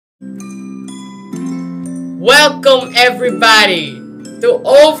Welcome everybody to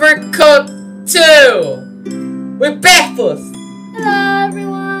Overcooked 2 with BeThFaSt. Hello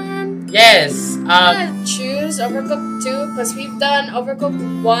everyone. Yes. I'm gonna choose Overcooked 2 because we've done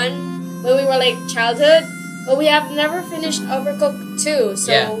Overcooked 1 when we were like childhood, but we have never finished Overcooked 2.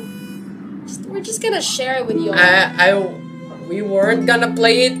 So yeah. we're just gonna share it with you all. We weren't gonna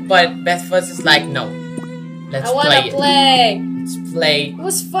play it, but BeThFaSt is like, no. Let's I wanna play. Let's play. It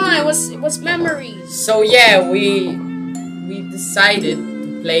was fun. It was memories. So yeah, we decided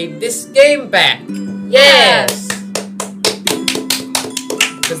to play this game back. Yes.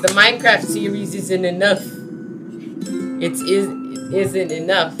 Because the Minecraft series isn't enough. It isn't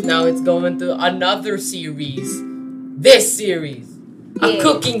enough. Now it's going to another series. This series, a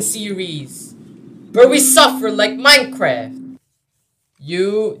cooking series, where we suffer like Minecraft.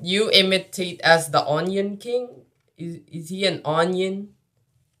 You imitate as the Onion King. Is he an onion?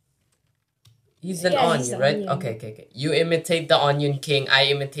 He's an onion, right? Onion. Okay. You imitate the Onion King. I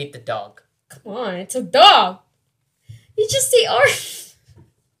imitate the dog. Come on, it's a dog. You just say orange.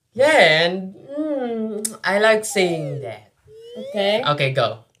 Yeah, and I like saying that. Okay. Okay,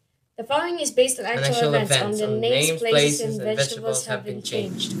 go. The following is based on actual events. On the names, places, and vegetables have been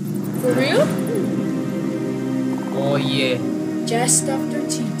changed. For real? Oh yeah. Just after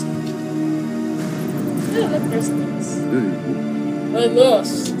tea time. Oh, look, there's things. I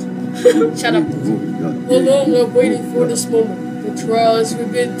lost. Shut up. How long I've waited for this moment. The trials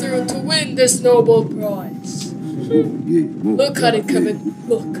we've been through to win this noble prize. Look at it, Kevin.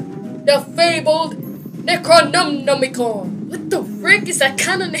 Look. The fabled Necronomicon. What the frick is that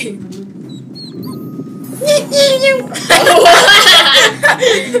kind of name?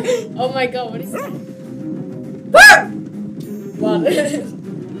 Oh my god, what is that? What?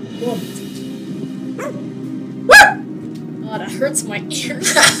 Oh, that hurts my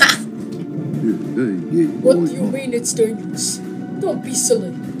ears. What do you mean it's dangerous? Don't be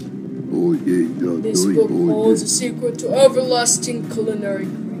silly. This book holds a secret to everlasting culinary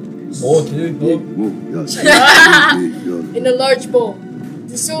greatness. In a large bowl,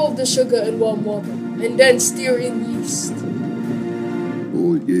 dissolve the sugar in warm water, and then stir in yeast.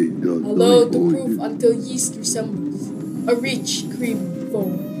 Allow it to proof until yeast resembles a rich, creamy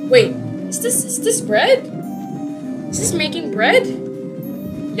foam. Wait, is this bread? Is this making bread?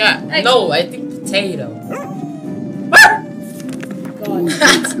 Yeah, no, I think potato. God.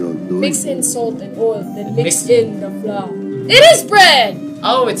 Mix in salt and oil, then mix in the flour. It is bread!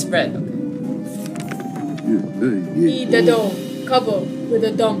 Oh, it's bread. Okay. Knead the dough, cover with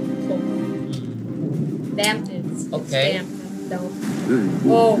a dump cloth. Damp it. Okay. Damp dough.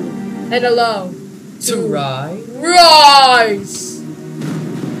 Oh, and allow to rise.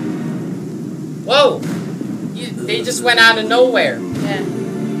 Whoa! They just went out of nowhere. Yeah.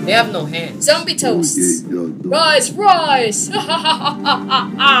 They have no hands. Zombie toasts. Rise!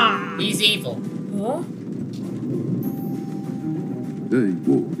 He's evil. Huh?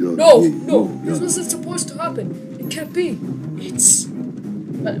 No! This wasn't supposed to happen. It can't be. It's...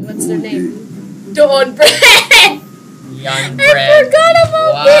 What's their name? The UNBREAD! UNBREAD. I forgot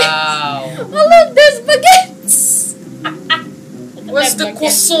about this! Oh look, there's baguettes! Where's the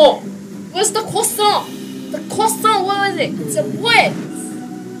croissant? Where's the croissant? The croissant, what was it? It's a what?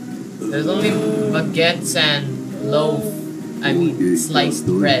 There's only baguettes and loaf. I mean, sliced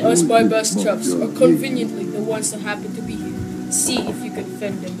bread. Us, my best chefs, are conveniently the ones that happen to be here. See if you can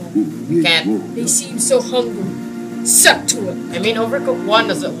fend them off. Can't. They seem so hungry. Suck to it. I mean, Overcooked 1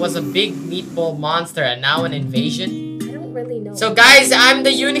 was a big meatball monster and now an invasion. I don't really know. So guys, I'm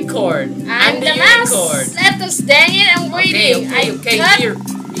the unicorn. I'm the unicorn. Mouse. Let us dang it, I'm waiting. Okay,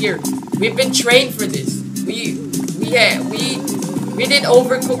 here. We've been trained for this. We did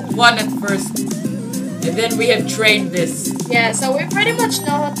Overcooked 1 at first, and then we have trained this. Yeah, so we pretty much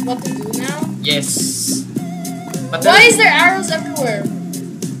know what to do now. Yes. But why is there arrows everywhere?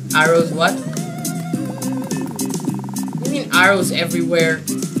 Arrows what? You mean arrows everywhere?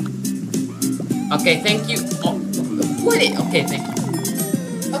 Okay, thank you. Oh, what it? Okay, thank you.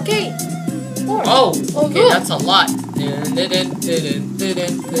 Okay. More. Oh, okay, look. that's a lot. There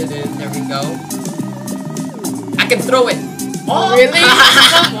we go. I can throw it. Oh, really?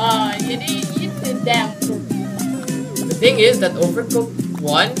 Come on, you did that for me. The thing is that Overcooked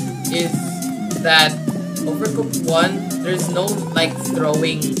 1 there's no like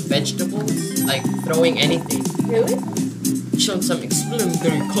throwing vegetables, like throwing anything. Really? Shown some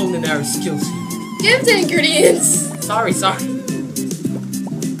experimentary culinary skills here. Give the ingredients. Sorry.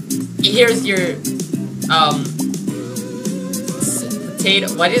 Here's your potato.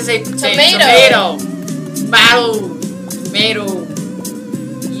 What is it? Tomato. Tomato.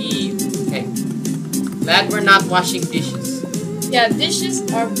 Yeah. Glad we're not washing dishes. Yeah, dishes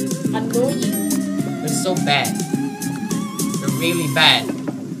are annoying. They're so bad. They're really bad.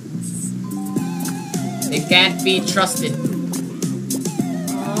 They can't be trusted.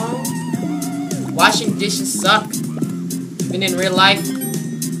 Washing dishes suck. Even in real life.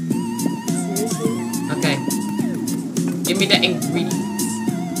 Seriously? Okay. Give me the ingredients.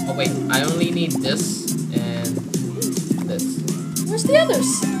 Oh wait, I only need this and this. Where's the others?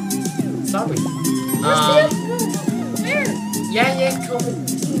 Sorry. Where's the others? Where? Yeah, come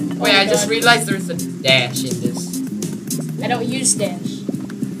on. Wait, I just realized there's a dash in this. I don't use dash.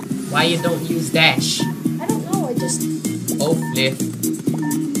 Why you don't use dash? I don't know, I just... Oh, flip.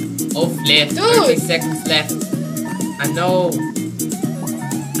 Oh, flip. Dude. 30 seconds left. I know.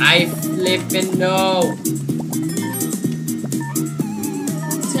 I flippin' know.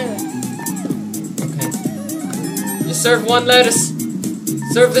 Sarah. Okay. You serve one lettuce.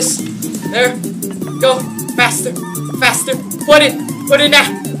 Serve this. There. Go. Faster. Faster. Put it. Put it now.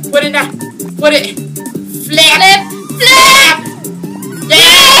 Put it now. Put it. Flip. Flip.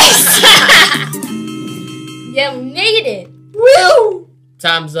 Yes! Yeah, we made it. Woo!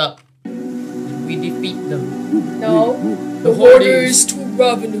 Time's up. We defeat them. No. The hoarder is too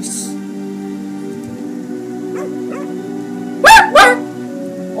ravenous.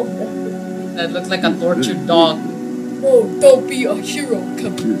 That looks like a tortured dog. No, don't be a hero,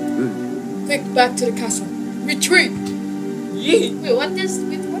 Kevin. Quick, back to the castle. Retreat! Yee. Wait, what did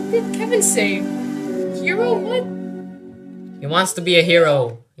Kevin say? Hero what? He wants to be a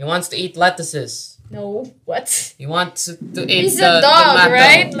hero. He wants to eat lettuces. No, what? He wants to eat He's a dog, tomato.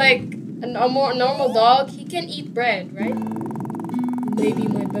 right? Like a more normal dog. He can eat bread, right? Maybe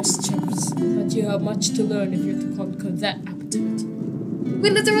my best chance, but you have much to learn if you're to conquer that appetite. We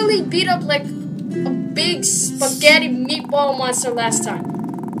literally beat up like a big spaghetti meatball monster last time.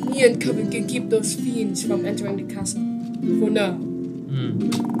 Me and Kevin can keep those fiends from entering the castle. For now.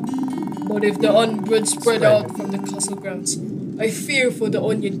 But if the UNBREAD spread out from the castle grounds, I fear for the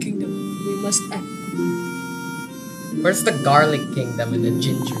Onion Kingdom. We must act. Where's the Garlic Kingdom and the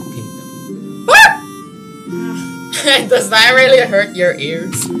Ginger Kingdom? Does that really hurt your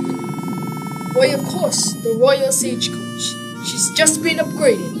ears? Why, of course, the Royal Stagecoach. She's just been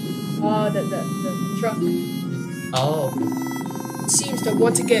upgraded. The truck. Oh. It seems that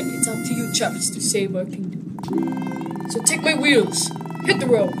once again, it's up to you chaps to save our kingdom. So take my wheels, hit the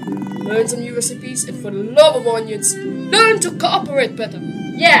road, learn some new recipes, and for the love of onions, learn to cooperate better.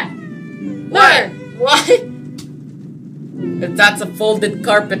 Yeah! Learn! Why? That's a folded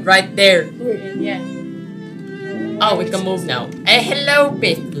carpet right there. Yeah. Oh, we can move now. Hey, hello,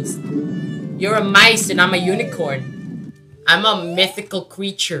 BeThFaSt. You're a mice and I'm a unicorn. I'm a mythical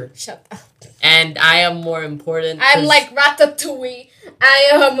creature. Shut up. And I am more important. I'm like Ratatouille. I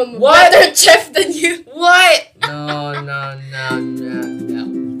am a What? better chef than you. What? No.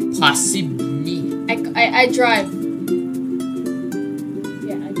 Possibly. I drive.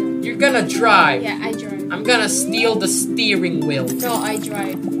 Yeah, I drive. You're gonna drive. Yeah, I drive. I'm gonna steal the steering wheel. No, I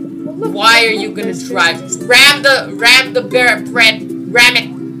drive. Well, look, Why are you gonna drive? Ram the bread. Ram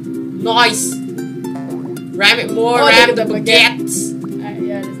it. Nice. Ram it more. Oh, ram look the at the baguettes.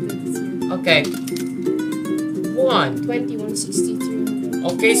 Yeah, let's do this here. Okay. 2163.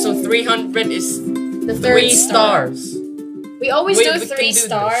 Okay, so 300 is The third 3 stars. We always We do can 3 do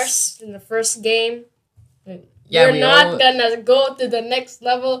stars in the first game. Yeah, We're not gonna go to the next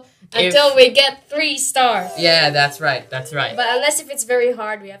level until we get 3 stars. Yeah, that's right. That's right. But unless if it's very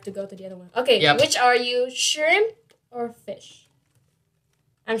hard, we have to go to the other one. Okay, Yep. which are you? Shrimp or fish?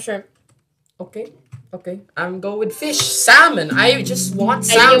 I'm shrimp. Okay. I'm go with fish. Salmon. I just want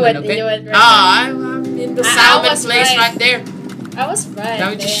salmon. I knew Okay. it right I'm in the salmon place right there. I was right.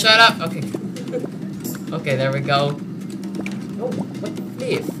 Now just shut up. Okay. Okay, there we go. No, what the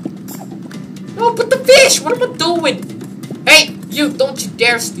fish? No, put the fish. What am I doing? Hey, you! Don't you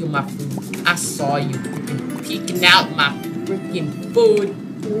dare steal my food. I saw you peeking out my freaking food.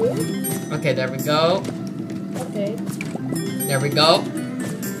 Okay, there we go. Okay. There we go.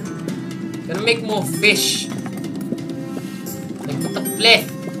 Gonna make more fish. Like, what the flip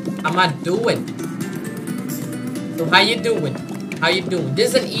am I doing? So how you doing? How you doing?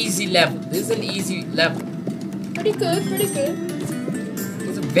 This is an easy level. Pretty good.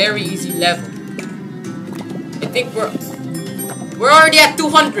 It's a very easy level. I think we're already at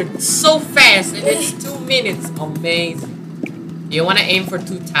 200 so fast, and it's 2 minutes. Amazing. You wanna aim for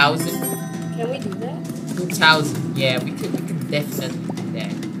 2,000? Can we do that? 2,000. Yeah, we could definitely do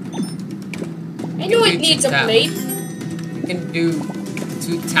that. I know it needs a plate. We can do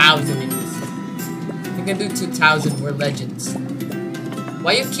 2,000 in this. We can do 2,000. We're legends.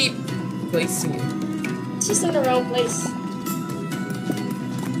 Why you keep placing it? It's just in the wrong place.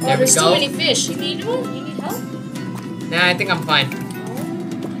 There we there's go. too many fish. You need one? You need help? Nah, I think I'm fine.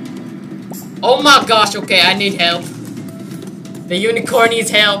 Oh my gosh, okay, I need help. The unicorn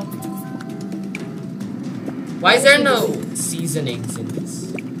needs help. Why is there no seasonings in this?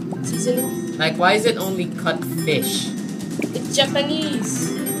 Seasoning? Like, why is it only cut fish? It's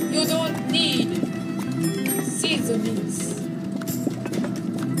Japanese. You don't need seasonings.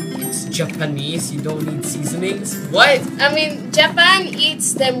 It's Japanese, you don't need seasonings? What? I mean, Japan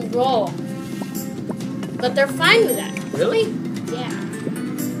eats them raw. But they're fine with that. Really? Yeah.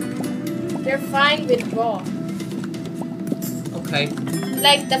 They're fine with raw. Okay.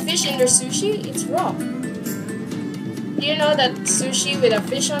 Like the fish in their sushi, it's raw. Do you know that sushi with a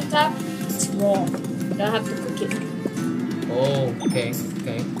fish on top? It's raw. You don't have to cook it. Oh, okay,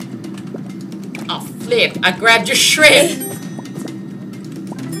 okay. Oh, flip! I grabbed your shrimp!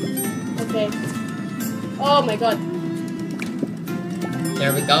 Okay. Oh my god.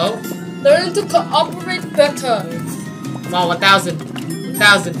 There we go. Learn to cooperate better. Come on, 1,000.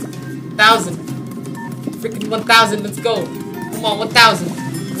 1,000. 1,000. Freaking 1,000, let's go. Come on, 1,000.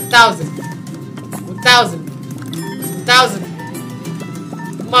 1,000. 1,000. 1,000.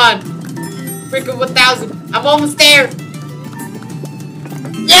 Come on. Freaking 1,000. I'm almost there.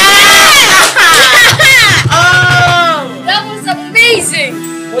 Yeah! Oh! That was amazing!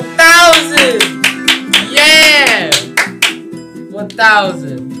 1,000! Yeah!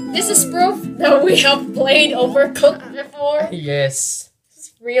 1,000. This is proof that we have played Overcooked before. Yes. This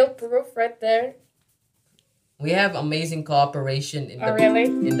is real proof right there. We have amazing cooperation in the really?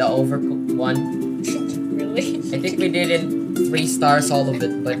 in the Overcooked one. Really? I think we did in 3 stars all of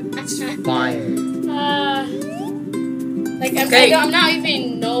it, but it's fine. Like Okay. I'm not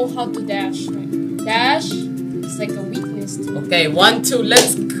even know how to dash. Right? Dash is like a weakness too. Okay, 1, 2,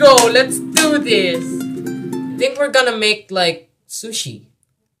 let's go. Let's do this. I think we're gonna make like sushi.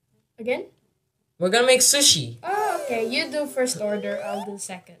 Again? We're gonna make sushi. Oh, okay. You do first order. I'll do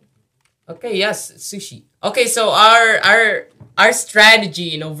second. Okay, yes, sushi. Okay, so our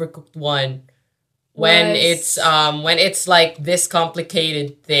strategy in Overcooked 1 when it's like this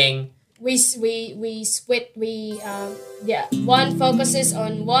complicated thing. We one focuses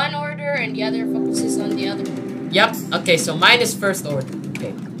on one order and the other focuses on the other order. Yep. Okay, so mine is first order.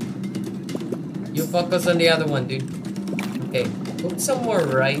 Okay. You focus on the other one, dude. Okay. Put some more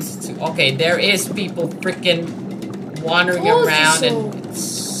rice too. Okay, there is people freaking wandering around and it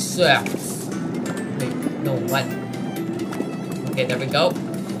sucks. Wait, no, what? Okay, there we go.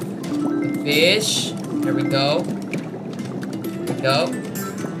 The fish. There we go. There we go.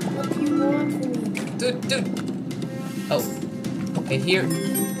 What do you want from me? Dude. Oh. Okay, here.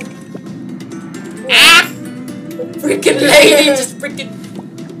 Ah! Freaking lady just freaking.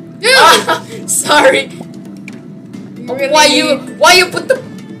 Dude! Ah, sorry. Why you put the?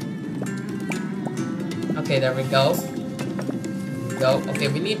 Okay, there we go. There we go. Okay,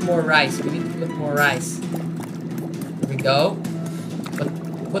 we need more rice. We need to put more rice. There we go.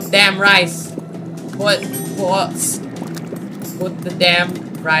 Put damn rice. Put the damn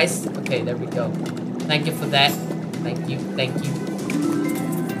rice. Okay, there we go. Thank you for that. Thank you.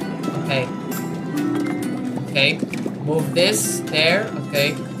 Okay. Okay. Move this there.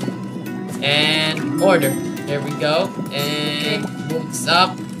 Okay. And order. There we go. And move this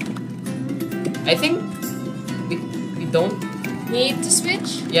up. I think we don't Need to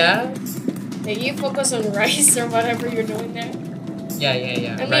switch? yeah. Like you focus on rice or whatever you're doing there. Yeah. I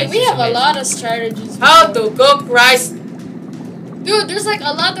mean, Rice we is have a amazing. lot of strategies. How to cook rice. Dude, there's like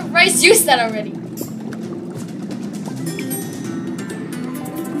a lot of rice. Use that already.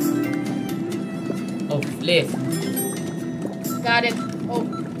 Oh, flip. Got it. Oh.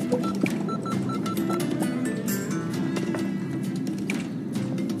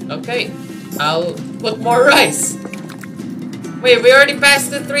 Okay, I'll put more rice. Wait, we already passed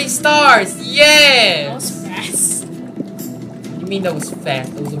the 3 stars. That Yeah. was fast. You mean that was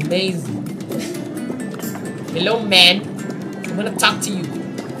fast? That was amazing. Hello, man. I wanna talk to you.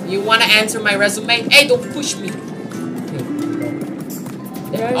 You wanna answer my resume? Hey, don't push me. Okay,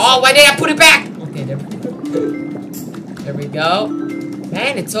 there we go. Oh, why did I put it back? Okay, there we go. There we go.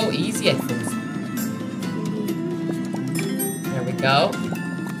 Man, it's so easy at first. There we go.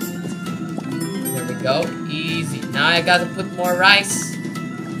 There we go. Easy. Now I gotta put more rice.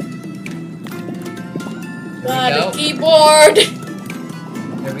 There we go. The keyboard.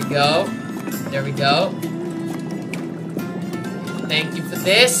 There we go. There we go. Thank you for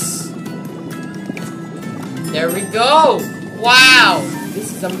this. There we go. Wow.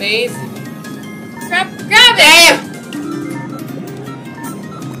 This is amazing. Grab it. Damn.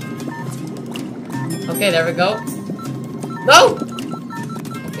 Okay, there we go. No!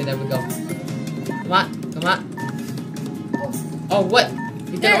 Okay, there we go. Come on, come on. Oh, what?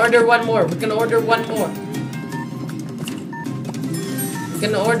 We can order one more. We can order one more. We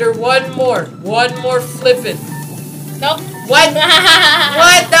can order one more. One more flippin'. Nope. What?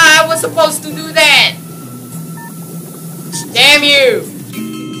 What? I was supposed to do that. Damn you.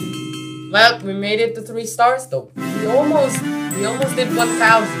 Well, we made it to 3 stars though. We almost did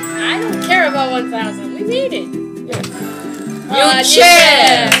 1,000. I don't care about 1,000. We made it. Yeah. New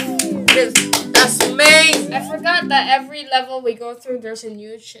chef. That's amazing. I forgot that every level we go through, there's a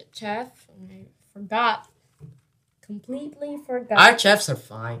new chef. I forgot. Completely forgot. Our chefs are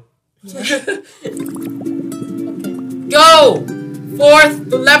fine. Yeah. Okay. Go! 4th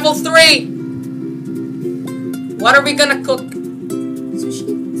to level 3. What are we gonna cook? Sushi.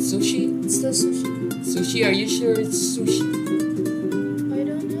 Sushi? It's still sushi. Sushi? Are you sure it's sushi? I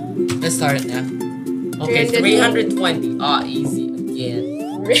don't know. Let's start it now. Okay, 320. Ah, easy again.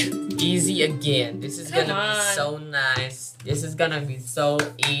 Easy again. This is gonna be so nice. This is gonna be so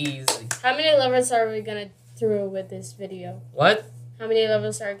easy. How many levels are we gonna through with this video? What? How many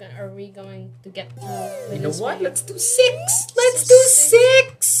levels are we going to get through with You know this what? video? Let's do 6. Let's do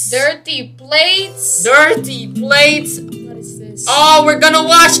 6. Dirty plates. Dirty plates. What is this? Oh, we're gonna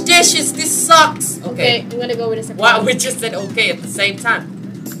wash dishes. This sucks. Okay. I'm gonna go with a second. Wow, we just said okay at the same time.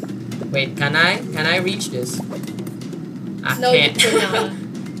 Wait, can I reach this? I No, can't. you cannot.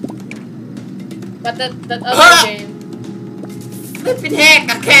 But that other game. Flippin' heck,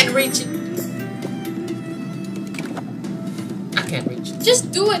 I can't reach it. I can't reach it.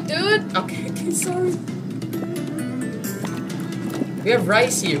 Just do it, dude. Okay, sorry. We have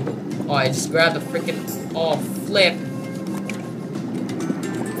rice here. Oh, I just grabbed the freaking. Oh, flip.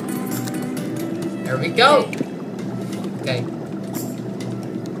 There we go. Okay.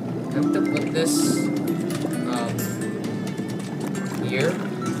 I have to put this here.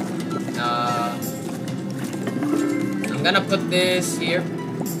 I'm gonna put this here,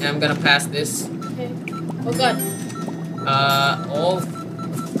 and I'm gonna pass this. Okay. Oh god.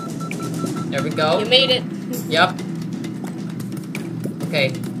 There we go. You made it. Yep.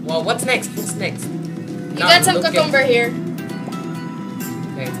 Okay. Well, what's next? What's next? You got some cucumber here.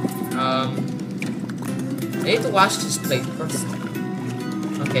 Okay. I need to wash this plate first.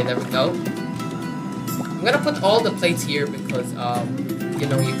 Okay, there we go. I'm gonna put all the plates here because you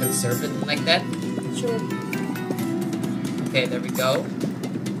know, you can serve it like that. Sure. Okay, there we go.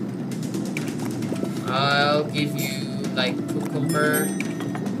 I'll give you like cucumber.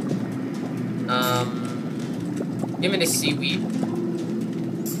 Give me the seaweed.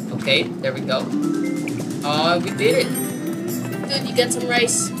 Okay, there we go. Oh, we did it. Dude, you get some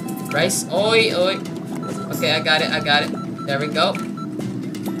rice. Rice? Oi, oi. Okay, I got it. There we go.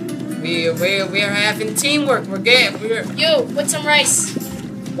 We're having teamwork. We're good. You, put some rice.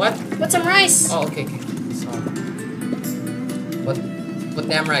 What? Put some rice. Oh, okay. Sorry. Put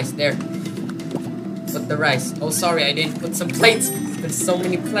damn rice there. Put the rice. Oh, sorry, I didn't put some plates. There's so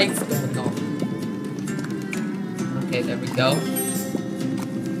many plates going on. Okay, there we go.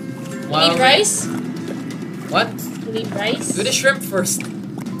 You need rice? What? You need rice? Do the shrimp first.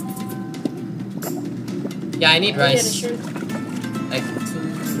 Yeah, I need rice. Yeah, the shrimp. Like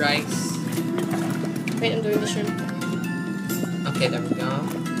 2 rice. Wait, I'm doing the shrimp. Okay, there we go.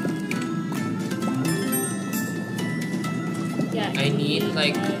 Yeah, I need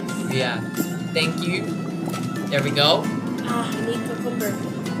like rice. yeah. Thank you. There we go. Ah, I need cucumber.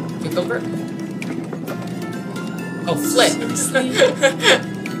 Cucumber. Oh, flip.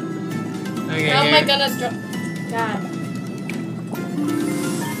 Okay, How am I here. gonna drop? God.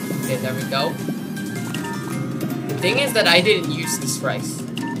 Okay, there we go. The thing is that I didn't use this rice. I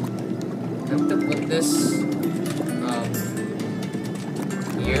have to put this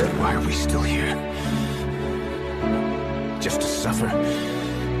here. Why are we still here? Just to suffer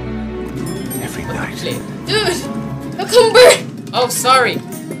every night. Flip. Dude! Cucumber! Oh, sorry.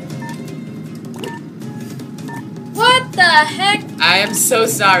 What the heck? I am so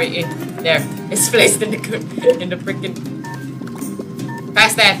sorry. There, it's placed in the freaking.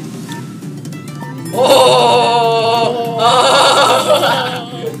 Pass that.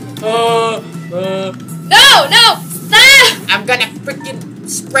 No! Stop! I'm gonna freaking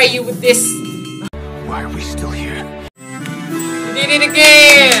spray you with this. Why are we still here? You did it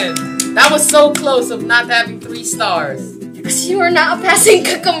again. That was so close of not having 3 stars. Because you are not passing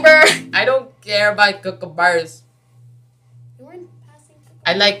cucumber. I don't care about cucumbers. You weren't passing cucumber.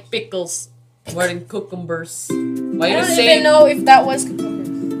 I like pickles more than cucumbers. Why I are you don't saying? even know if that was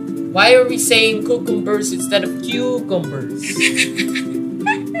cucumbers. Why are we saying cucumbers instead of cucumbers?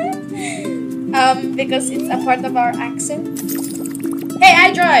 because it's a part of our accent. Hey,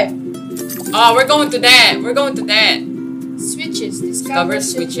 I drive. Oh, we're going to that. We're going to that. Switches. Discover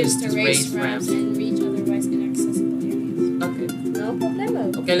switches to raise ramps ramps. and reach otherwise inaccessible areas. Okay. No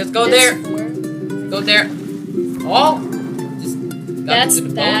problemo. Okay, let's go there. Go there. Oh. Just got to the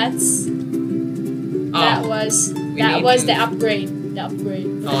boat. That was the upgrade. The upgrade.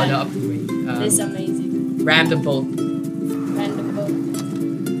 Oh, the upgrade. It's amazing. Ram the boat. Ram the boat.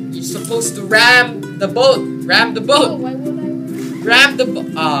 You're supposed to ram the boat. Ram the boat. Oh, why would I? Ram the boat.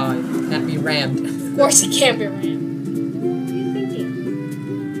 Oh, it can't be rammed. Of course it can't be rammed. What are you thinking?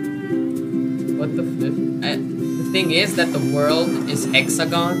 What the flip? The thing is that the world is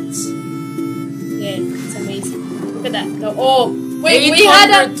hexagons. Yeah, it's amazing. Look at that. No, oh, wait, we had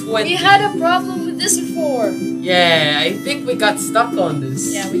a problem with this before. Yeah, I think we got stuck on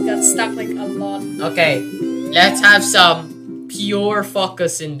this. Yeah, we got stuck like a lot. Okay, let's have some pure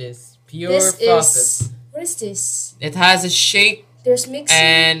focus in this. Pure focus. What is this? It has a shake. There's mixing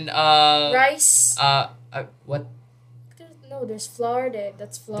and rice. What? No, there's flour there.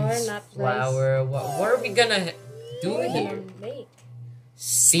 That's flour, There's not flour. rice. What are we gonna do What are we here? gonna make?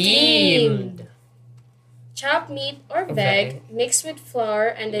 Steamed. Chopped meat or veg mixed with flour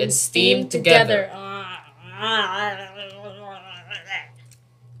and then steamed steamed together.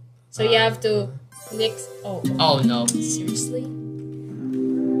 So you have to mix. Oh no. Seriously?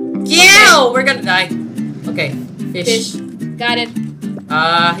 Yeah, we're gonna die. Okay, fish. Got it.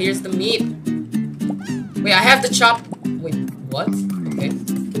 Here's the meat. Wait, I have to chop. Wait, what? Okay.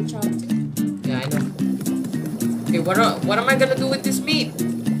 Chopped. Yeah, I know. Okay, what am I gonna do with this meat?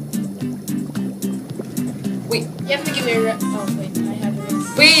 Wait. You have to give me a oh wait, I have a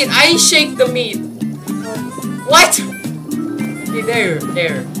rest. Wait, I shake the meat. Oh. What? Okay,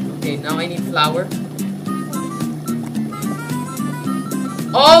 there. Okay, now I need flour.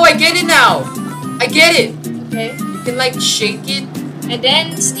 Oh, I get it now. I get it. Okay. You can like shake it. And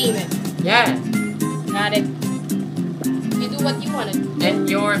then steam it. Yeah. Got it. You do what you want to do. And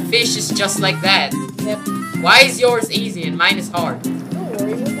your fish is just like that. Yep. Why is yours easy and mine is hard? Don't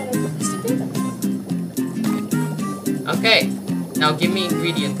worry, we're gonna put this together. Okay. Now give me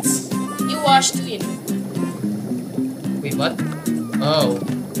ingredients. You wash too, you know. Wait, what? Oh.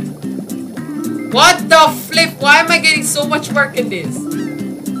 What the flip? Why am I getting so much work in this?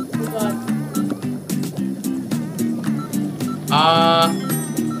 Oh god.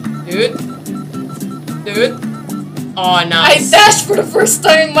 Dude. Oh, nice. I dashed for the first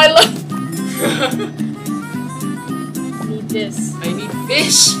time in my life. Need this. I need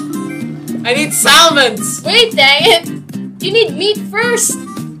fish. I need salmons. Wait, dang it. You need meat first.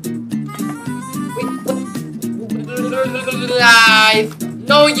 Wait, what?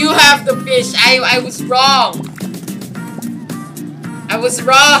 No, you have the fish. I was wrong. I was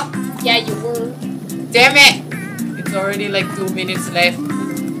wrong. Yeah, you were. Damn it. It's already like 2 minutes left.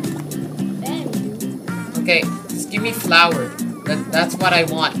 Damn you. Okay, just give me flour. That's what I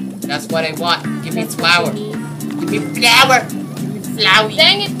want. That's what I want. Give me flour. Give me flour. Give me flour.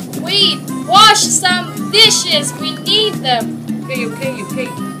 Dang it. Wait. Wash some dishes. We need them. Okay.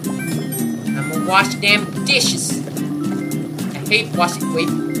 I'm gonna wash damn dishes. I hate washing. Wait.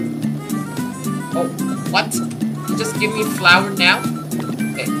 Oh, what? You just give me flour now?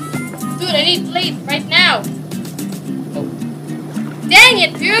 Okay. Dude, I need plate right now. Oh. Dang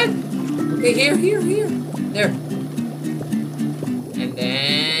it, dude. Okay, here. There. And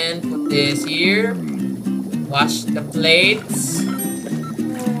then put this here. Wash the plates.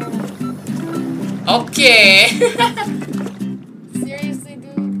 Okay. Seriously,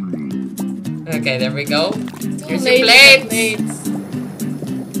 dude. Okay, there we go. Here's your plates.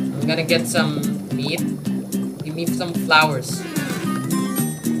 I'm gonna get some meat. Give me some flowers.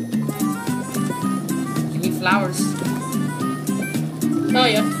 Give me flowers. No,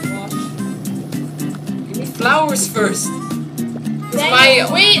 you have to wash. Give me flowers first. Dang it.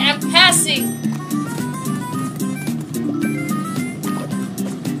 Wait, I'm passing.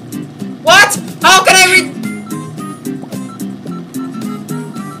 What? How can I read?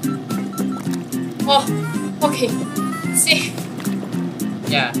 Oh, okay. See?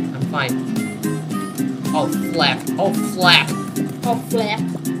 Yeah, I'm fine. Oh, flap. Oh, flap. Oh, flap.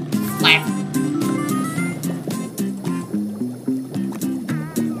 Flap.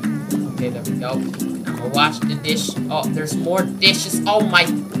 Okay, there we go. I'm gonna wash the dish. Oh, there's more dishes. Oh my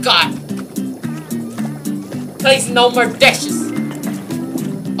god. Please, no more dishes.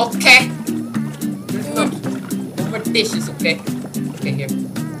 Okay. There's no more dishes, okay? Okay, here.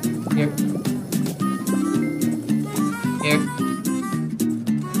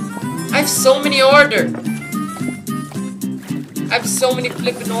 I have so many order. I have so many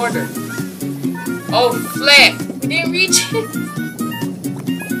flipping order. Oh, flip! We didn't reach it.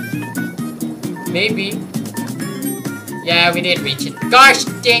 Maybe. Yeah, we did reach it. Gosh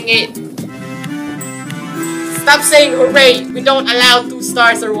dang it! Stop saying hooray! We don't allow 2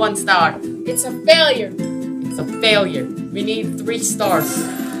 stars or 1 star. It's a failure. It's a failure. We need 3 stars.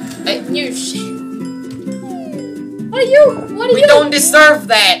 You shit. What are you? We don't deserve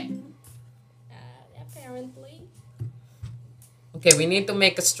that. Apparently. Okay, we need to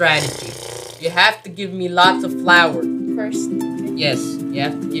make a strategy. You have to give me lots of flour. First. Yes, you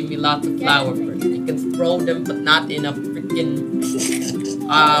have to give me lots of flour first. You can throw them, but not in a freaking,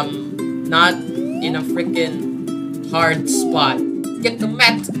 not in a freaking hard spot. Get the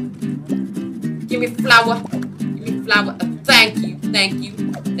mat. Give me flour. Give me flour. Thank you. Thank you.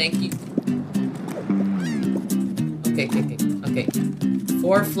 Thank you. Okay.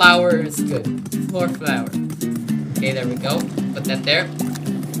 4 flour is good. 4 flour. Okay, there we go. Put that there.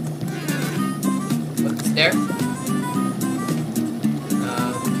 Put this there.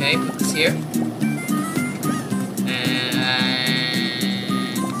 Okay, put this here. And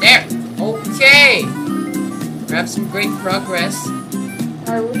there. Okay. We have some great progress.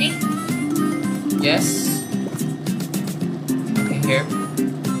 Are we? Yes. Okay, here.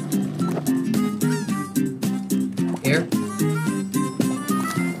 Here.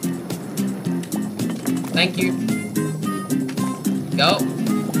 Thank you. Go.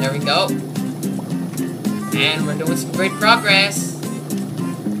 There we go. And we're doing some great progress.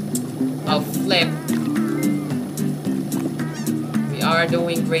 Oh, flip. We are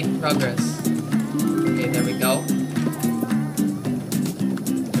doing great progress. Okay, there we go.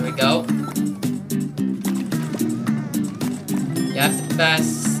 There we go. You have to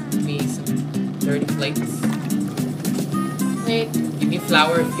pass me some dirty plates. Wait. Give me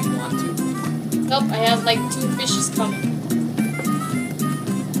flour if you want to. Nope, I have like 2 fishes coming.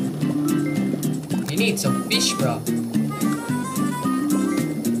 You need some fish, bro.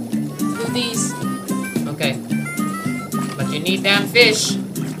 Do these. Okay. But you need damn fish.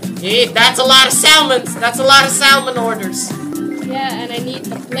 That's a lot of salmons. That's a lot of salmon orders. Yeah, and I need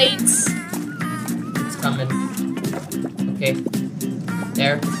the plates. It's coming. Okay.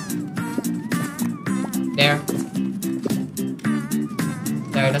 There. There.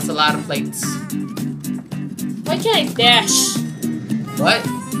 There, that's a lot of plates. Why can't I dash? What?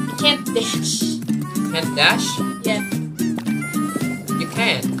 I can't dash. Can't dash? Yeah. You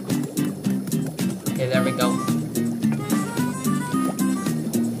can. Okay, there we go.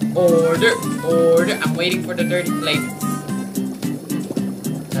 Order, order. I'm waiting for the dirty plates.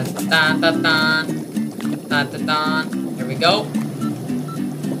 Dun, dun, dun, dun. Dun, dun, dun. Here we go.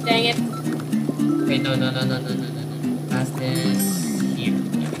 Dang it. Okay, no. Pass this here.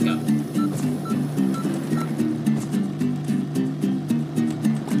 There we go.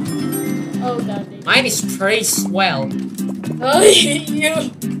 Oh god. Mine is traced well. Oh,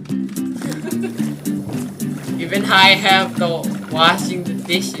 you. Even I have the washing the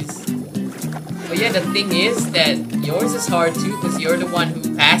dishes. But yeah, the thing is that yours is hard too because you're the one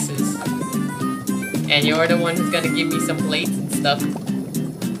who passes. And you're the one who's gonna give me some plates and stuff.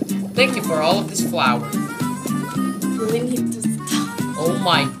 Thank you for all of this flour. We need to stop. Oh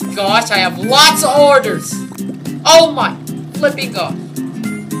my gosh, I have lots of orders! Oh my flipping gosh.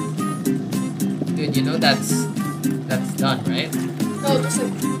 Dude, you know that's done, right? No, just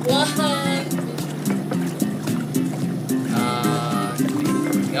like 1.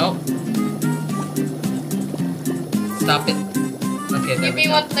 There we go. Stop it. Okay, there Give we me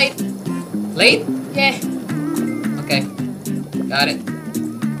go. 1 plate. Plate? Yeah. Okay. Got it.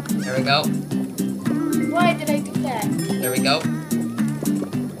 There we go. Why did I do that? There we go.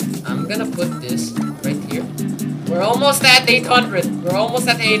 I'm gonna put this right here. We're almost at 800. We're almost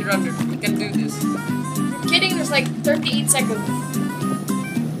at 800. We can do this. You're kidding? There's like 38 seconds.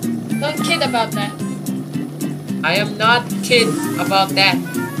 Don't kid about that. I am not kidding about that.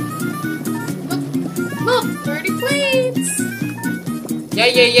 Look, 30 plates.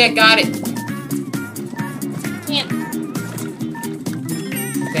 Yeah, got it. Can't.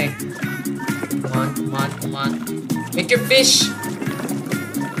 Okay. Come on. Make your fish.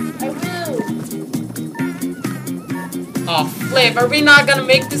 I will. Oh, flip. Are we not gonna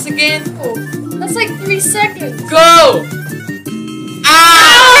make this again? Oh, that's like 3 seconds. Go! Ah!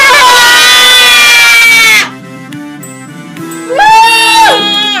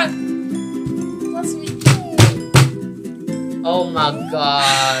 That's me. Oh my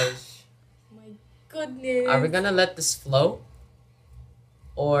gosh. My goodness. Are we gonna let this flow?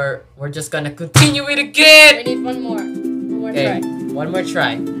 Or we're just gonna continue it again? We need one more. One more Okay, try. one more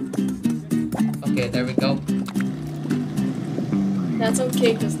try. Okay, there we go. That's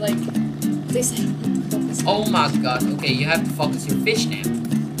okay, because like Please, I need to focus. Oh my god. Okay, you have to focus your fish now.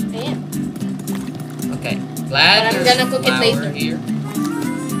 I am. Okay. Glad But I'm there's gonna cook it flour later. here.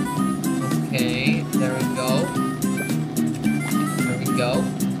 Okay, there we go. There we go.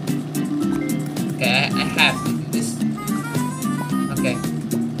 Okay, I have to do this. Okay.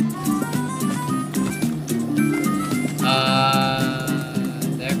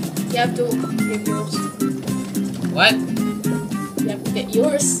 There. You have to get yours. What? You have to get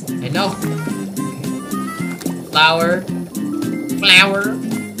yours. I know. Flour. Flour.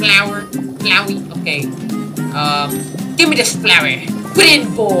 Flour. Flowy. Okay. Give me this flour. Put it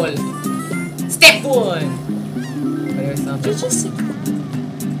in bowl. Step 1. There's You something. just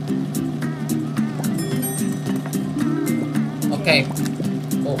Okay.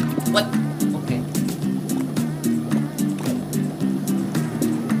 Oh, what? Okay.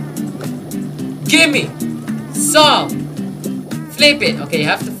 Give me some. Flip it. Okay, you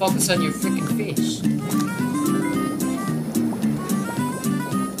have to focus on your freaking fish.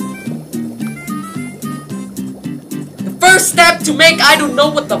 The first step to make I don't know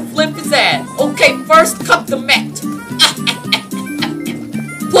what the flip is at. Okay, first cut the meat.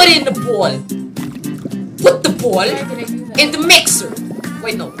 Put it in the bowl. Put the bowl why did I do that? in the mixer.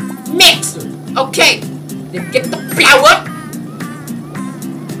 Wait, no. Mixer. Okay. Then get the flour.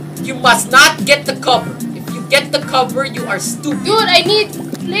 You must not get the cover. If you get the cover, you are stupid. Dude, I need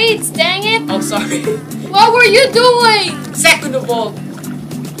plates, dang it! Oh, sorry. What were you doing? Second of all,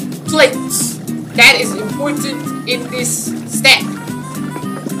 plates. That is important in this step.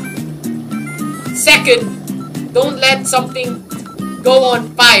 Second, don't let something go on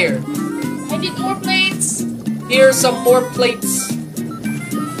fire. I need more plates. Here are some more plates.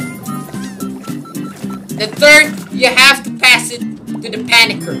 The third, you have to pass it to the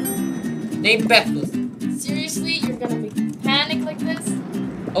panicker named BeThFaSt. Seriously, you're gonna make me panic like this?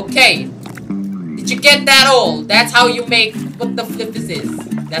 Okay. Did you get that all? That's how you make what the flip is.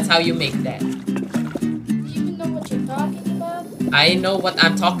 That's how you make that. Do you even know what you're talking about? I know what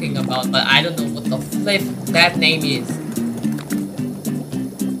I'm talking about, but I don't know what the flip that name is.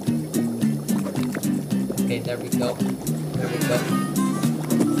 Okay, there we go. There we go.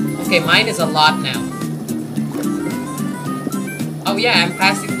 Okay, mine is a lot now. Oh yeah, I'm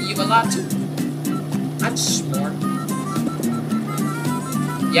passing you a lot too. I'm smart.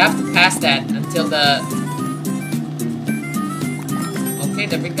 You have to pass that until the... Okay,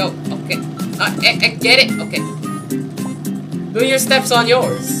 there we go. Okay. Get it? Okay. Do your steps on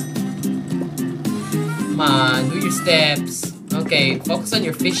yours. Come on, do your steps. Okay, focus on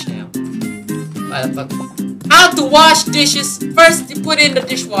your fish now. Why the fuck? How to wash dishes. First, you put it in the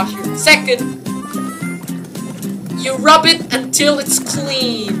dishwasher. Second, you rub it until it's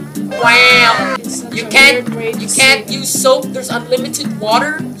clean. Wow. You can't use soap. There's unlimited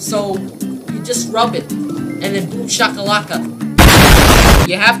water, so you just rub it, and then boom shakalaka.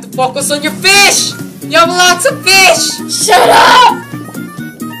 You have to focus on your fish. You have lots of fish. Shut up!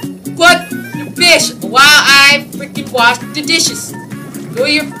 Put your fish while I freaking wash the dishes. Do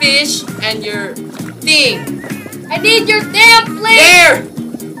your fish and your thing. I need your damn plate! There.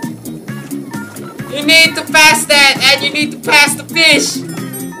 You need to pass that, and you need to pass the fish,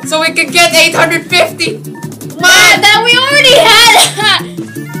 so we can get 850. Come on! That we already had!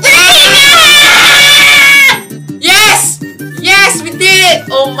 Yes! Yes, we did it!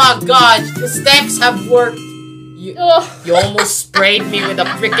 Oh my god, the steps have worked. You almost sprayed me with a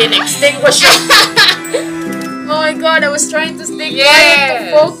freaking extinguisher. Oh my god, I was trying to stay Yes. quiet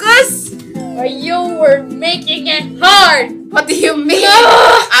to focus, but you were making it hard! What do you mean? No.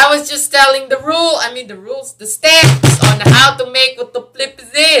 I was just telling the the steps on how to make what the flip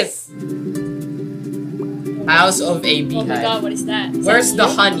is. House of a Oh my god, beehive. what is that? Is Where's that the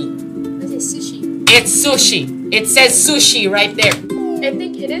honey? This is sushi. It's sushi. It says sushi right there. I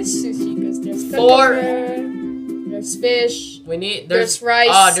think it is sushi because there's Four. cucumber, there's fish. We need There's rice.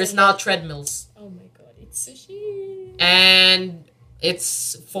 Oh, there's now treadmills. Oh my god, it's sushi. And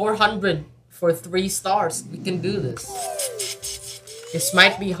it's 400 for 3 stars. We can do this. This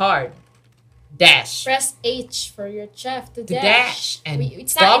might be hard. Dash. Press H for your chef to To dash. dash and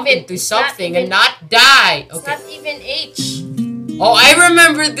It's not bump even- into it's not something even- and not die. It's Okay. not even H. Oh, I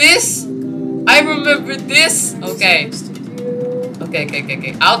remember this. Oh I remember this. god. Okay. Supposed to do-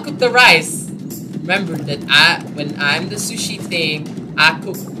 Okay. I'll cook the rice. Remember that when I'm the sushi thing, I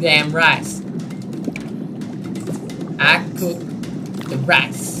cook damn rice. I cook the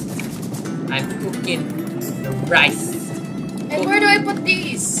rice. I'm cooking the rice. And where do I put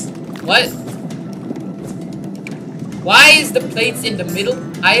these? What? Why is the plates in the middle?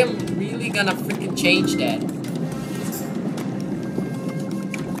 I am really gonna freaking change that.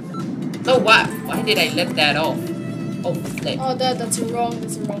 No, why did I let that off? Oh, flip. Oh, that's wrong.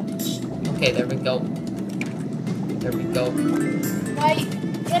 That's a wrong dish. Okay, there we go. There we go. Why?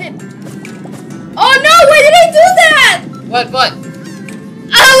 Get it. Oh no! Why did I do that? What?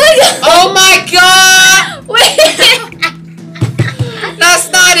 Oh my god! Oh my god! Wait! That's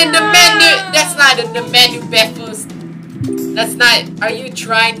not in the menu! That's not in the menu, BeThFaSt. That's not... Are you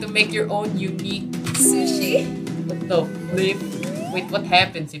trying to make your own unique Sushi. What the flip? Wait, what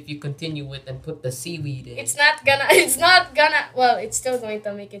happens if you continue with and put the seaweed in? It's not gonna, well, it's still going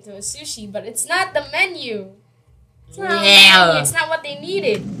to make it to a sushi, but it's not the menu. It's not, it's not what they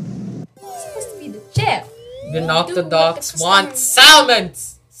needed. It's supposed to be the chef. The Octodox want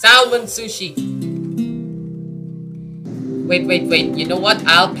salmons! Salmon sushi. Wait. You know what?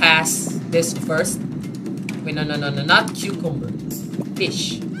 I'll pass this first. Wait, no. Not cucumber.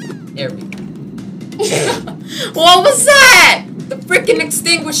 Fish. There we go. What was that? The freaking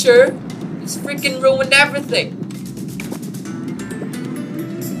extinguisher just freaking ruined everything.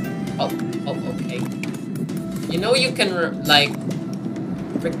 Oh, okay. You know you can, like,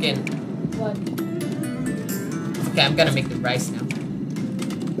 freaking... What? Okay, I'm gonna make the rice now.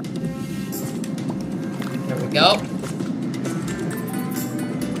 There we go.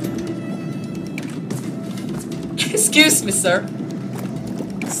 Excuse me, sir.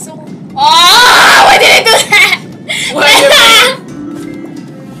 So... Oh! Why did I do that?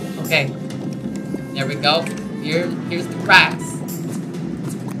 Okay. There we go. Here's the rice.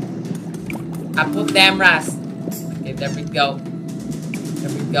 I put damn rice. Okay, there we go. There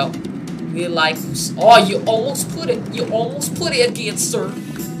we go. We like this. Oh, you almost put it. You almost put it again, sir.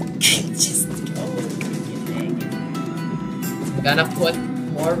 Just I'm gonna put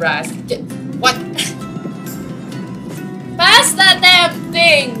more rice. What? pass that damn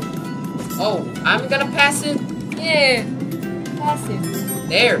thing. Oh, I'm gonna pass it. Yeah. Pass it.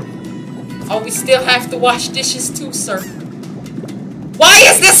 There. Oh, we still have to wash dishes too, sir. Why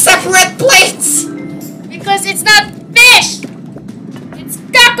is this separate plates? Because it's not fish. It's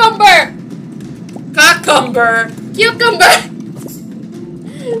cucumber. Cucumber. Cucumber.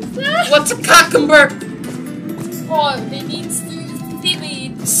 What's a cucumber? Oh, they need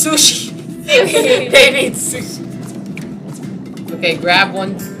seaweed. Sushi. They need sushi. Okay, grab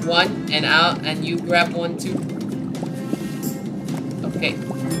one, and you grab one too. Okay,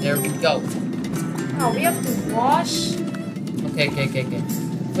 there we go. Oh, we have to wash. Okay.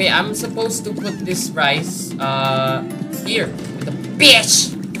 Wait, I'm supposed to put this rice, here, with a fish,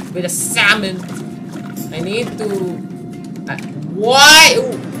 with a salmon. I need to, why?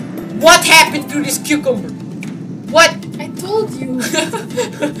 What happened to this cucumber? What? I told you.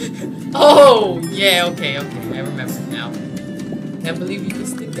 Oh, yeah, okay, I remember now. Can't believe you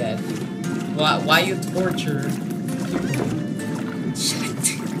just did that. Why you torture cucumber? Shut.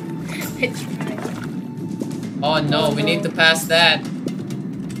 I tried. Oh no, we need to pass that.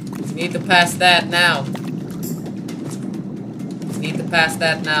 We need to pass that now. We need to pass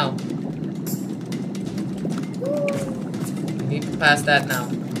that now. We need to pass that now.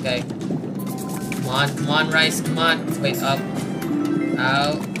 Okay. Come on, rice, come on. Wait, up.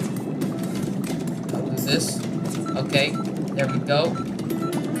 Out. I'll do this. Okay, there we go.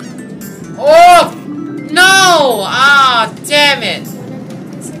 Oh! No! Ah, damn it!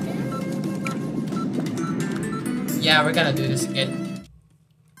 Yeah, we're gonna do this again.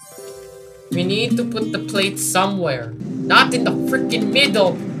 We need to put the plate somewhere. Not in the freaking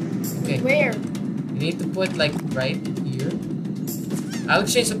middle! Okay. Where? We need to put, like, right here. I'll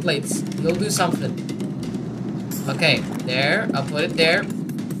change the plates. You'll do something. Okay, there. I'll put it there.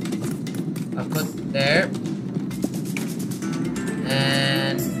 I'll put there.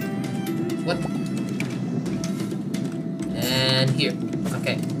 And... what? And here.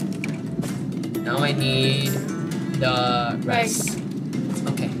 Okay. Now I need the rice.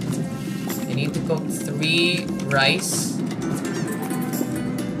 Okay. I need to cook 3 rice.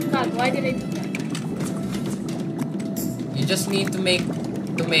 God, why did I do that? You just need to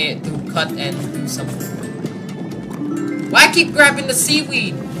cut and do something. Why keep grabbing the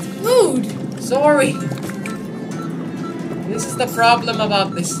seaweed? Food! Sorry. This is the problem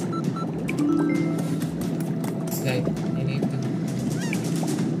about this. Okay, I need to...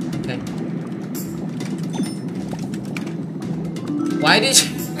 okay. Why did you...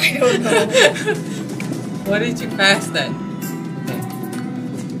 I don't know. Why did you pass that? Okay.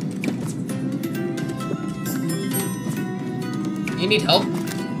 You need help?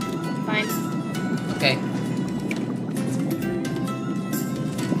 Fine. Okay.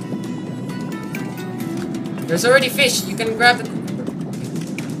 There's already fish. You can grab the cucumber. Okay.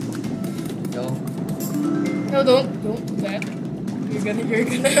 Go. No, don't do that. You're gonna.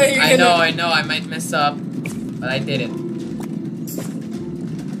 I know, I might mess up, but I did it.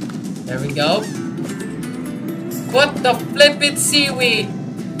 There we go. What the flippin' seaweed?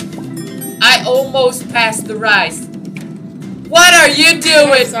 I almost passed the rice. What are you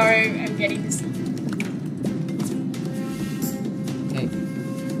doing? I'm sorry, I'm getting this. Okay.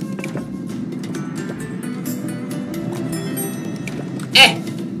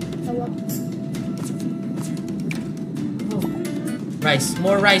 Rice,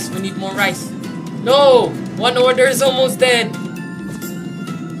 more rice, we need more rice. No! One order is almost dead.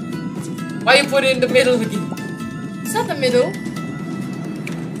 Why you put it in the middle again? It's not the middle.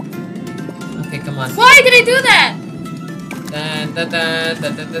 Okay, come on. Why did I do that? Dun, dun, dun,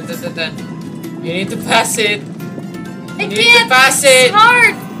 dun, dun, dun, dun, dun. You need to pass it. I You need can't. to pass it. It's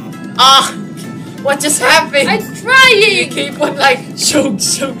hard. Ah! What just happened? I'm You trying. keep on like shoot.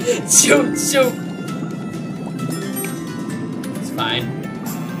 It's fine.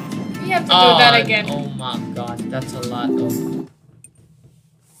 We have to do that again. Oh my god, that's a lot though.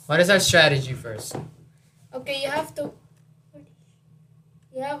 What is our strategy first? Okay, you have to.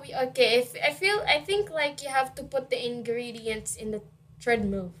 Yeah, okay. I think like you have to put the ingredients in the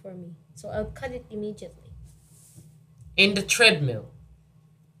treadmill for me. So I'll cut it immediately. In the treadmill.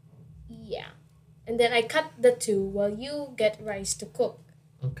 Yeah, and then I cut the two while you get rice to cook.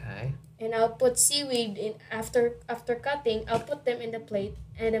 Okay. And I'll put seaweed in after cutting. I'll put them in the plate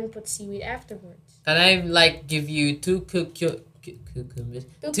and then put seaweed afterwards. Can I like give you two cucumbers,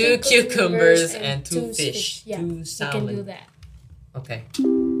 Two cucumbers and two fish, Yeah, two you salmon. can do that. Okay.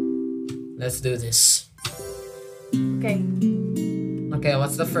 Let's do this. Okay. Okay,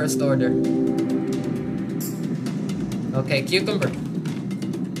 what's the first order? Okay, cucumber.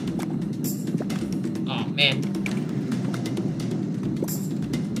 Oh man.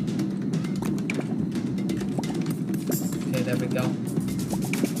 Okay, there we go.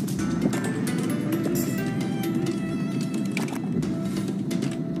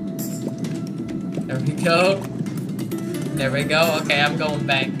 There we go. There we go. Okay, I'm going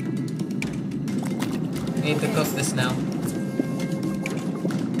back. Need to cook this now.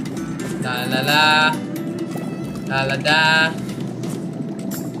 La la la. La la da.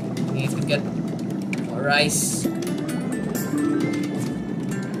 Need to get more rice.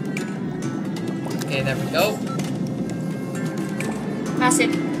 Okay, there we go. Pass it.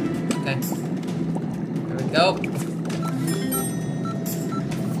 Okay. There we go.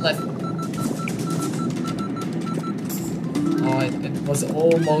 Flip. Oh, it was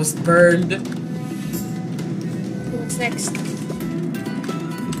almost burned. What's next?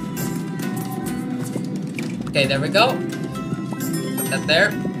 Okay, there we go. Put that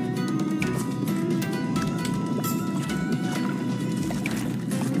there.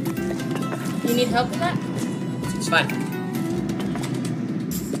 You need help with that? It's fine.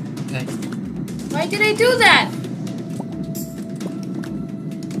 Okay. Why did I do that?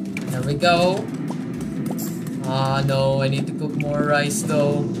 There we go. Ah, no, I need to cook more rice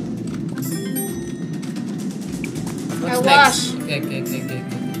though. What's I next? wash. Okay.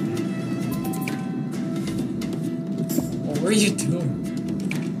 What were you doing?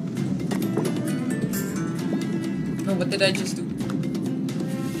 No, what did I just do?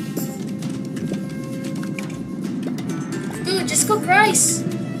 Dude, just cook rice.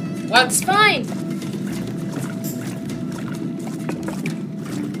 What? It's fine.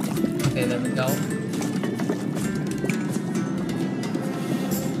 Okay, there we go.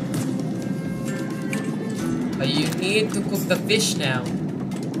 But you need to cook the fish now.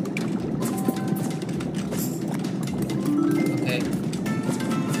 Okay.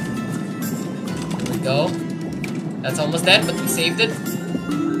 There we go. That's almost dead, but we saved it.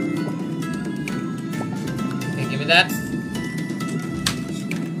 Okay, give me that.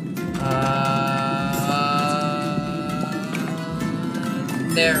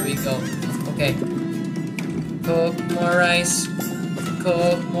 There we go. Okay. Cook more rice.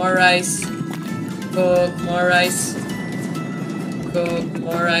 Cook more rice. Cook more rice. Cook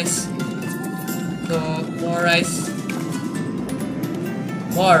more rice. Cook more rice.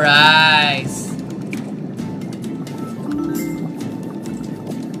 More rice.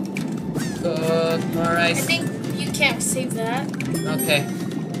 Cook more I rice. think you can't save that. Okay.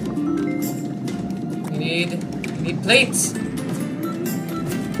 We need plates.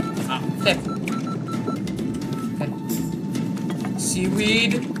 Ah, flip. Okay.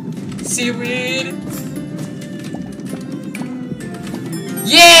 Seaweed. Seaweed.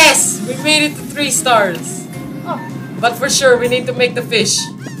 Yes! We made it to 3 stars. Oh, But for sure, we need to make the fish.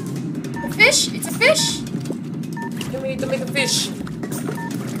 the fish? It's a fish? Yeah, we need to make a fish.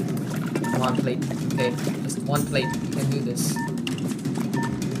 1 plate. Okay, just 1 plate. We can do this.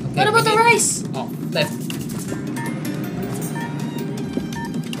 What about the rice? Oh, left.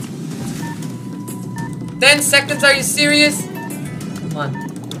 10 seconds, are you serious? Come on.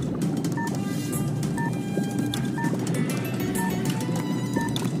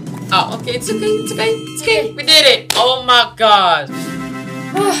 Oh, okay, it's okay, it's okay, it's okay. We did it! Oh my god!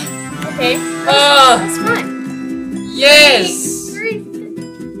 Okay, that's fine. Yes!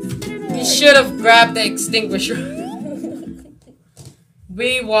 We should have grabbed the extinguisher.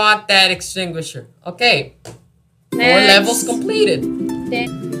 We want that extinguisher. Okay. 4 levels completed. Then,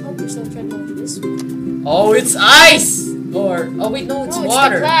 oh, we're still trying to do this one. Oh, it's ice! Or, oh wait, no, it's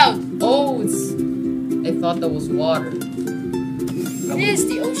water. It's the cloud. Oh, it's... I thought that was water. It is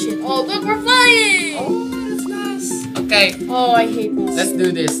the ocean. Oh, look, we're flying! Oh, that's nice. Okay. Oh, I hate this. Let's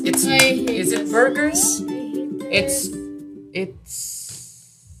do this. It's... I hate Is it this. burgers? I hate this. It's...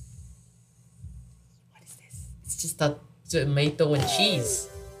 What is this? It's just a tomato and cheese.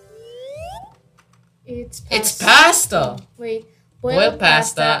 It's pasta. It's pasta! Wait. Boil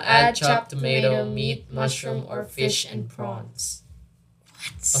pasta, add chopped tomato, meat, mushroom, or fish and prawns.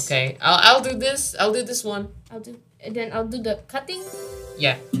 What? Okay, I'll do this. I'll do this one. And then I'll do the cutting.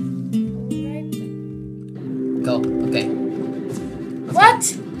 Yeah. Alright. Go. Okay. What?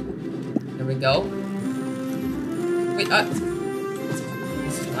 Here we go. Wait,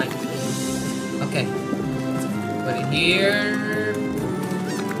 this is mine. Okay. Put it here.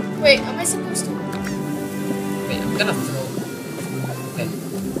 Wait, am I supposed to? Wait, I'm gonna throw. Okay.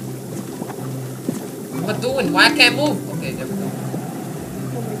 What doing? Why I can't move? Okay, there we go.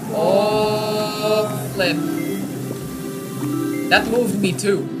 Oh, flip. That moved me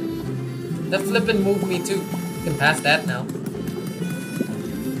too. That flippin' moved me too. You can pass that now.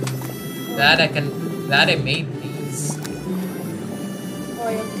 That I made these. Oh,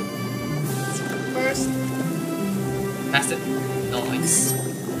 I have to. First. Pass it. Nice.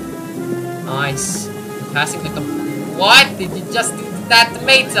 Nice. You're passing the What? Did you just do that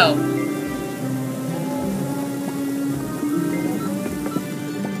tomato?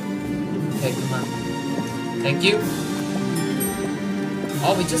 Okay, come on. Thank you.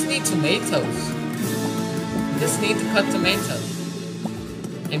 Oh, we just need tomatoes. We just need to cut tomatoes.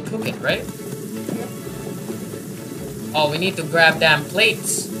 And cook it, right? Oh, we need to grab damn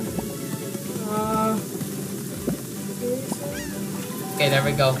plates. Okay, there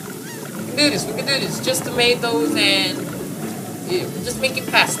we go. We can do this. Just tomatoes and... Yeah, we're just making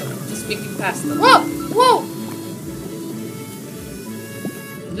pasta. Whoa! Whoa!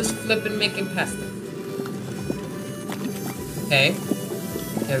 Just flipping making pasta. Okay.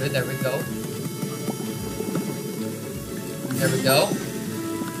 There we go. There we go.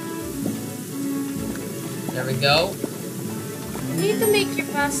 There we go. You need to make your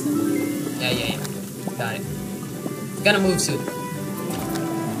pasta. Yeah. Got it. It's gonna move soon.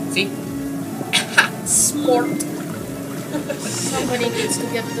 See? Smart. Somebody needs to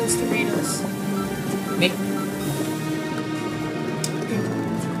get those tomatoes. Me?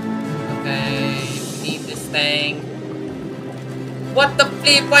 Okay, we need this thing. What the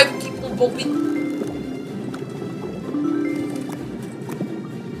flip? Why we keep on bumping?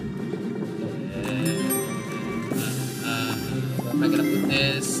 Where am I gonna put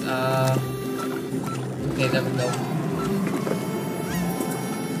this? Okay, there we go.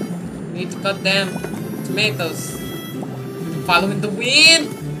 We need to cut them tomatoes. Following the wind.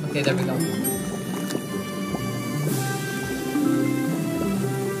 Okay, there we go.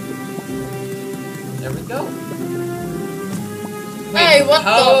 There we go. Wait, Hey, what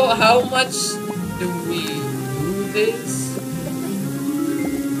how much do we do this?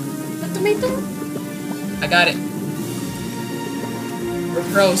 The tomato? I got it. We're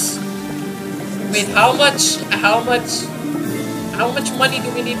pros. Wait, how much money do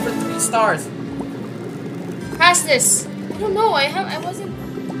we need for 3 stars? Pass this. I don't know. I wasn't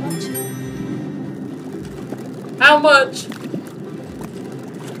watching. How much?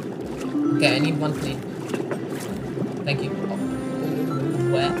 Okay, I need 1 plate. Thank you. Oh,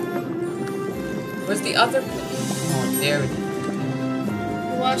 wet. Where's the other plate? Oh, there it is.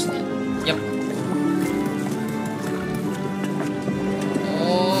 You watched it? Yep.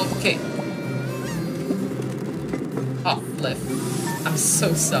 Okay. Oh, flip. I'm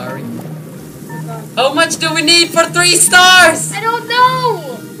so sorry. How much do we need for 3 stars? I don't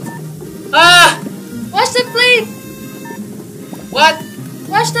know. Ah! Watch that plate. What?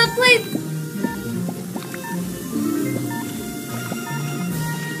 Watch that plate.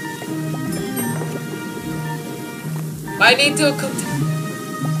 I need to cook.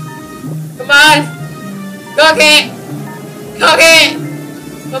 Come on! Cook it! Cook it!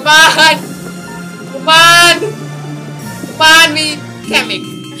 Come on! Come on! Come on, we can't make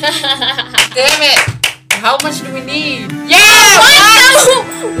it. Damn it! How much do we need? Yeah! What?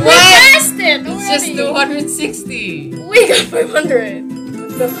 We passed it It's just 260. We got 500.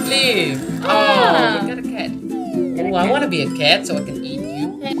 The flip. Oh, we got a cat. Oh, I want to be a cat so I can eat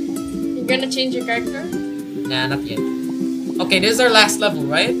you. You're gonna change your character? Nah, not yet. Okay, this is our last level,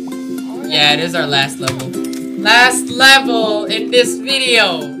 right? Yeah, it is our last level. Last level in this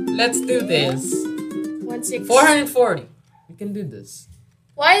video. Let's do this. 160. 440. We can do this.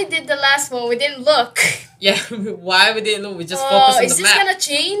 Why did the last one? We didn't look. Yeah, why we didn't look? We just focused on is the this map. gonna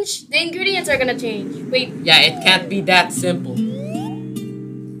change? The ingredients are gonna change. Wait. Yeah, it can't be that simple.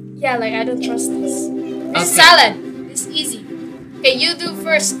 Yeah, like I don't trust this. This is Okay. salad. This is easy. Okay, you do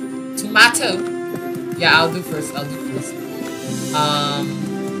first. Tomato. Yeah, I'll do first.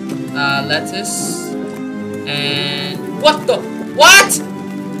 Lettuce. And what the? What?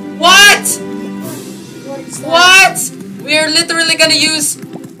 What is that? What? We are literally gonna use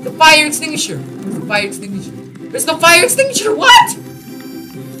the fire extinguisher. The fire extinguisher. There's no fire extinguisher. What?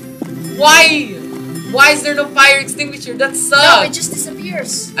 Why? Why is there no fire extinguisher? That sucks. No, it just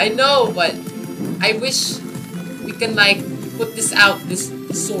disappears. I know, but I wish we can like put this out, this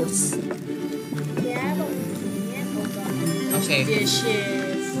source. Yeah, but we can't. Oh god. Okay.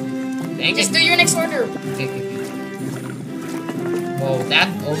 Dishes. Dang Just it. do your next order. Okay. Whoa, that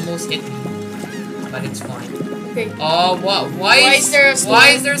almost hit me, but it's fine. Okay. Oh, what? Why is there a storm? Why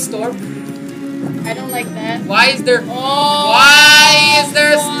is there a storm? I don't like that. Why is there? Oh. Why is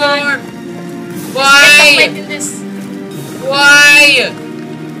there a storm? Why? Get the plate in this. Why?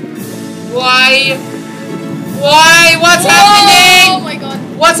 Why? Why? What's happening? Oh my god.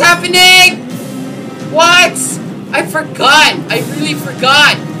 What's happening? What? I forgot. I really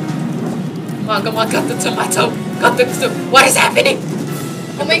forgot. Come on, got the tomato. Got the what is happening?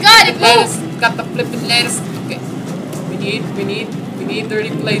 Oh my god, it Lettuce. moved. Got the flipping lettuce. Okay. We need 30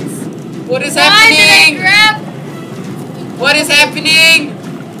 plates. What is Why happening? did I grab? What is happening?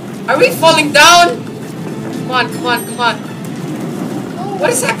 Are we falling down? Come on. Oh. What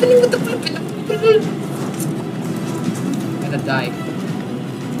is happening with the flipping? I'm gonna die.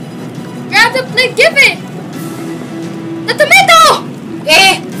 Grab the plate, give it! The tomato!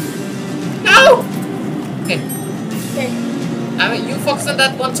 No! Okay. Okay. You focus on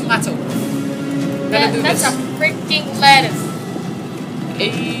that one tomato. Gonna do That's this. a freaking lettuce. I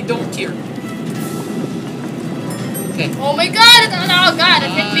don't care. Okay. Oh my god! Oh god,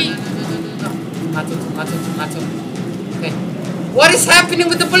 it hit me. No. Tomato. Okay. What is happening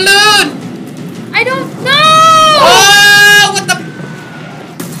with the balloon? I don't know! Oh, what the?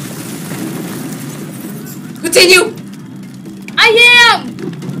 Continue! I am!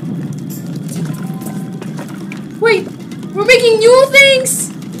 Wait, we're making new things?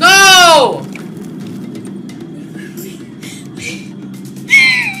 No!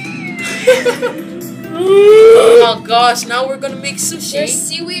 Oh gosh, now we're gonna make sushi. There's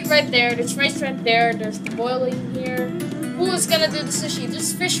seaweed right there, there's rice right there, there's the boiling here. Who is gonna do the sushi?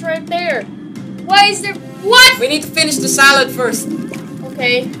 There's fish right there. Why is there... What? We need to finish the salad first.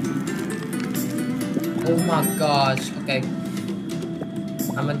 Okay. Oh my gosh. Okay.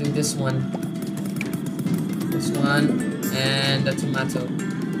 I'm gonna do this one. This one. And the tomato.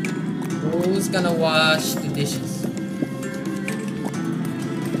 Who's gonna wash the dishes?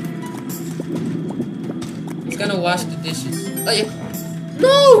 Who's gonna wash the dishes? Oh, yeah.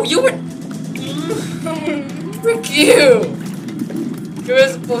 No! You were... Frick you! You were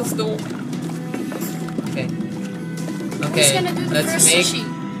supposed to... Okay. Who's gonna do the first sushi?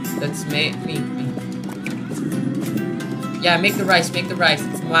 Let's make... Me. Yeah, make the rice.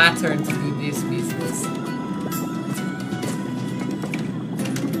 It's my turn to do this business.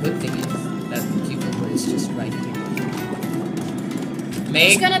 Good thing is that the cucumber is just right here.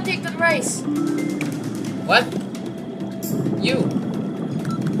 Make... Who's gonna take the rice? What? You.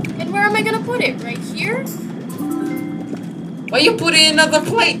 And where am I gonna put it? Right here? Why you put it in another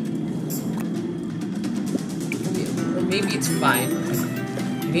plate? Or maybe it's fine.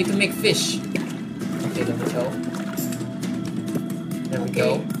 You need to make fish. Okay, there we go. There we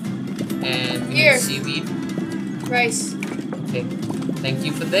go. And we Here. need seaweed. Rice. Okay. Thank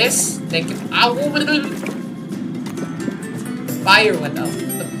you for this. Thank you. Ow! The fire went out.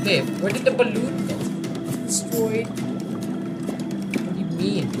 The flip. Where did the balloon go? Destroyed. What do you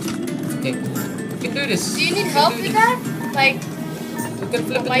mean? Okay, come on. We can do this. Do you need help with that? Like, We can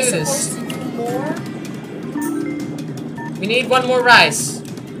flip am and I do this. supposed to do more? We need one more rice.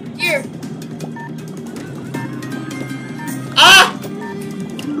 Here. Ah!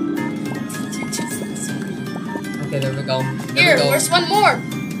 Okay, there we go. Here, where's one more?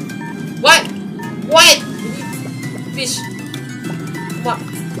 What? What? We need fish. Come on.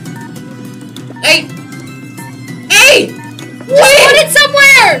 Hey! Hey! Just put it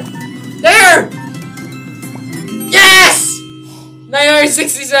somewhere! There! Yes!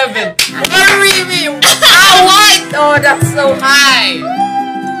 967. Hurry me! What? Oh, that's so high.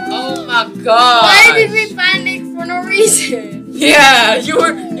 Oh my god. Why did we panic for no reason? Yeah, you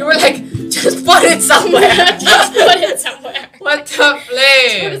were like, just put it somewhere. Just put it somewhere. What the Put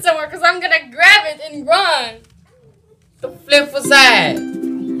flip? it somewhere because I'm gonna grab it and run. The flip was that?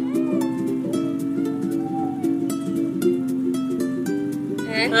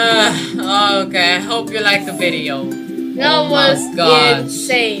 And Okay, I hope you liked the video. that was gosh.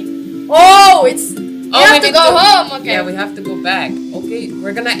 insane. Oh, it's. We have to need go home. Okay. Yeah, we have to go back. Okay,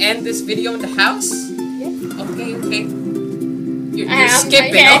 we're gonna end this video in the house. Yeah. Okay. You're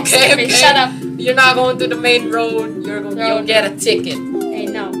skipping. Yeah, Okay. skipping. Shut up. You're not going to the main road. You'll get a ticket. Hey,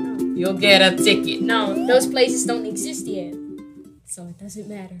 no. You'll get a ticket. No, those places don't exist yet. So it doesn't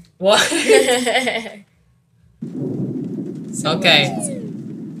matter. What? So Okay.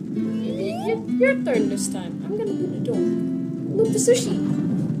 Your turn this time. I'm gonna do the door. Look, the sushi.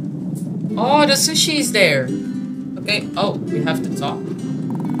 Oh, the sushi's there. Okay. Oh, we have to talk.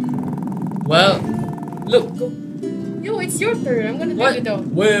 Well, look. Yo, it's your turn. I'm gonna do the door.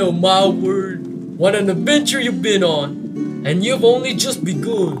 Well, my word. What an adventure you've been on. And you've only just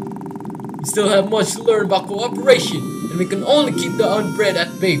begun. We still have much to learn about cooperation. And we can only keep the UNBREAD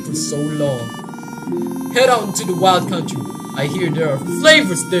at bay for so long. Head out into the wild country. I hear there are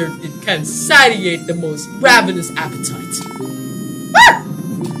flavors there that can satiate the most ravenous appetite. Ah!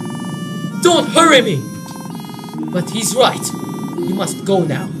 Don't hurry me! But he's right. You must go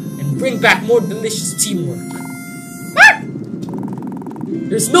now and bring back more delicious teamwork. Ah!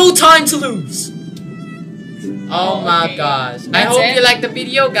 There's no time to lose. Oh my gosh. I hope you liked the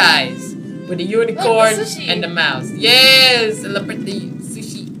video, guys. With the unicorn and the mouse. Yes! Celebrate the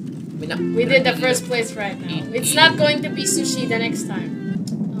sushi. We did the first place right now. It's not going to be sushi the next time.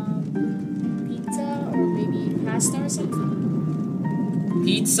 Pizza or maybe pasta or something?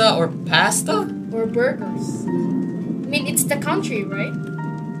 Pizza or pasta? Or burgers. I mean, it's the country, right?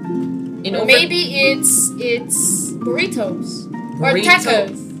 Or maybe it's burritos. Or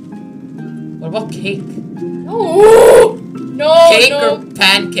tacos. What about cake? No! No, Cake no. or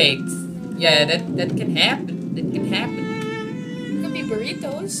pancakes? Yeah, that can happen. That can happen. It could be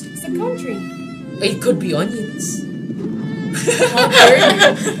burritos. It's the country. It could be onions.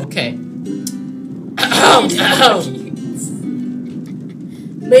 Okay.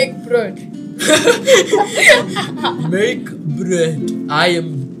 Make bread. Make bread. I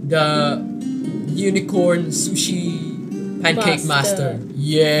am the unicorn sushi pancake master.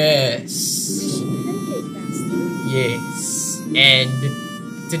 Yes. Sushi pancake master. Yes. And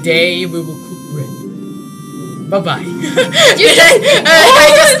today we will cook bread. Bye bye. I